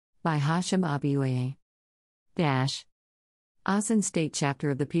By Hashim Abiouye. Osun State Chapter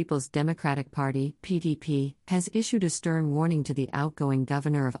of the People's Democratic Party (PDP) has issued a stern warning to the outgoing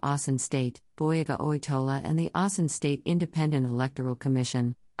governor of Osun State, Gboyega Oyetola, and the Osun State Independent Electoral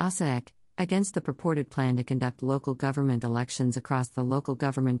Commission (OSAEC) against the purported plan to conduct local government elections across the local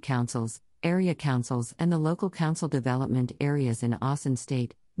government councils, area councils, and the local council development areas in Osun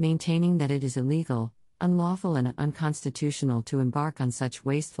State, maintaining that it is illegal, unlawful, and unconstitutional to embark on such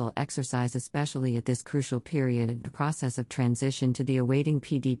wasteful exercise, especially at this crucial period in the process of transition to the awaiting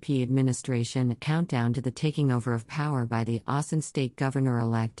PDP administration, countdown to the taking over of power by the Osun State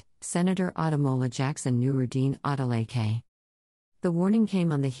Governor-elect, Senator Oyetola Jackson Nuruddin Adeleke. The warning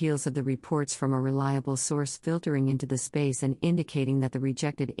came on the heels of the reports from a reliable source filtering into the space and indicating that the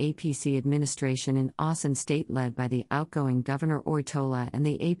rejected APC administration in Osun State, led by the outgoing Governor Oyetola and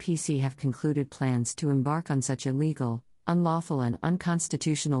the APC, have concluded plans to embark on such illegal, unlawful, and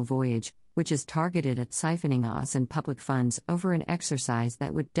unconstitutional voyage, which is targeted at siphoning Osun public funds over an exercise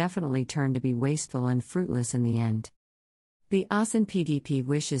that would definitely turn to be wasteful and fruitless in the end. The Osun PDP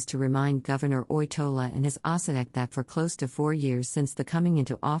wishes to remind Governor Oyetola and his OSAEC that for close to 4 years since the coming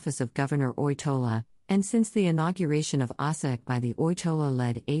into office of Governor Oyetola, and since the inauguration of OSAEC by the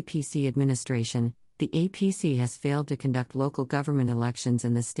Oyetola-led APC administration, the APC has failed to conduct local government elections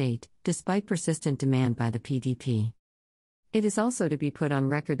in the state, despite persistent demand by the PDP. It is also to be put on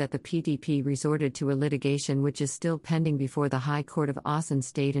record that the PDP resorted to a litigation which is still pending before the High Court of Osun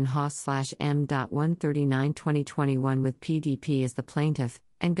State in Haus/M.139/2021 with PDP as the plaintiff,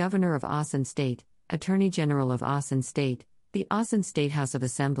 and Governor of Osun State, Attorney General of Osun State, the Osun State House of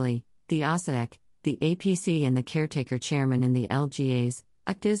Assembly, the OSAEC, the APC, and the caretaker chairman in the LGAs,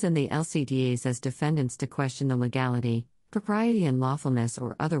 UCTAs, and the LCDAs as defendants to question the legality, propriety, and lawfulness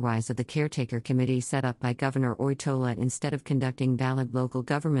or otherwise of the caretaker committee set up by Governor Oyetola instead of conducting valid local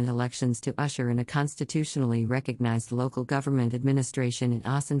government elections to usher in a constitutionally recognized local government administration in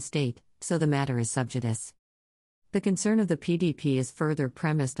Osun State, so the matter is sub judice. The concern of the PDP is further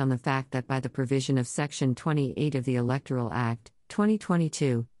premised on the fact that by the provision of Section 28 of the Electoral Act,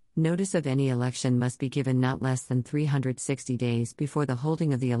 2022, notice of any election must be given not less than 360 days before the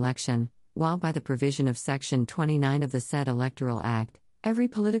holding of the election, while by the provision of Section 29 of the said Electoral Act, every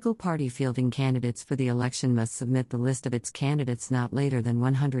political party fielding candidates for the election must submit the list of its candidates not later than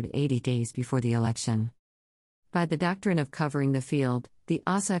 180 days before the election. By the doctrine of covering the field, the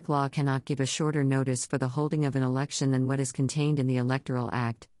OSAEC law cannot give a shorter notice for the holding of an election than what is contained in the Electoral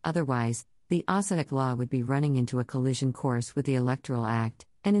Act, otherwise, the OSAEC law would be running into a collision course with the Electoral Act,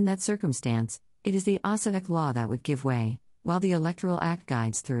 and in that circumstance, it is the OSAEC law that would give way, while the Electoral Act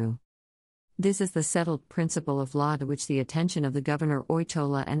guides through. This is the settled principle of law to which the attention of the Governor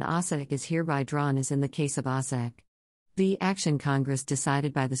Oyetola and OSAEC is hereby drawn, as in the case of OSAEC v. Action Congress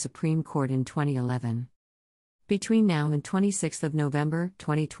decided by the Supreme Court in 2011. Between now and 26 November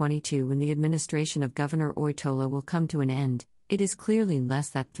 2022, when the administration of Governor Oyetola will come to an end, it is clearly less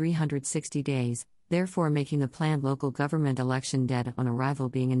than 360 days, therefore making the planned local government election dead on arrival,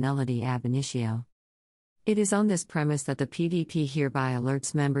 being a nullity ab initio. It is on this premise that the PDP hereby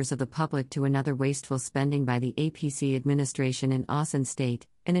alerts members of the public to another wasteful spending by the APC administration in Osun State,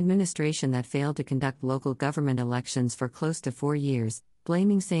 an administration that failed to conduct local government elections for close to 4 years,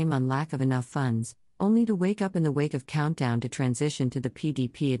 blaming same on lack of enough funds, only to wake up in the wake of countdown to transition to the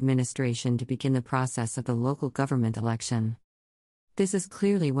PDP administration to begin the process of the local government election. This is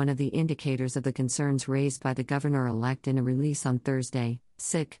clearly one of the indicators of the concerns raised by the governor-elect in a release on Thursday,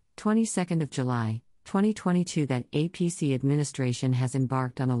 22nd of July, 2022, that APC administration has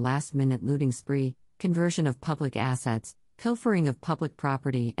embarked on a last-minute looting spree, conversion of public assets, pilfering of public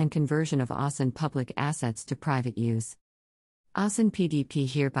property, and conversion of Osun public assets to private use. Osun PDP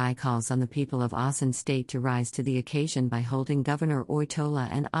hereby calls on the people of Osun State to rise to the occasion by holding Governor Oyetola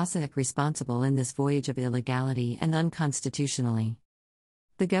and OSAEC responsible in this voyage of illegality and unconstitutionally.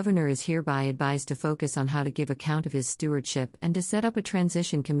 The governor is hereby advised to focus on how to give account of his stewardship and to set up a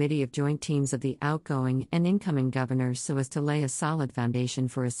transition committee of joint teams of the outgoing and incoming governors so as to lay a solid foundation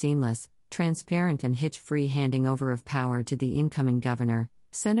for a seamless, transparent, and hitch-free handing over of power to the incoming governor,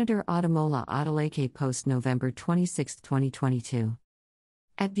 Senator Oyetola Adeleke, post November 26, 2022.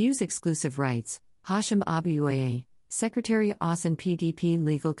 At Views Exclusive Rights, Hashim Abiouye, Secretary, Osun PDP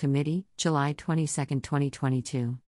Legal Committee, July 22, 2022.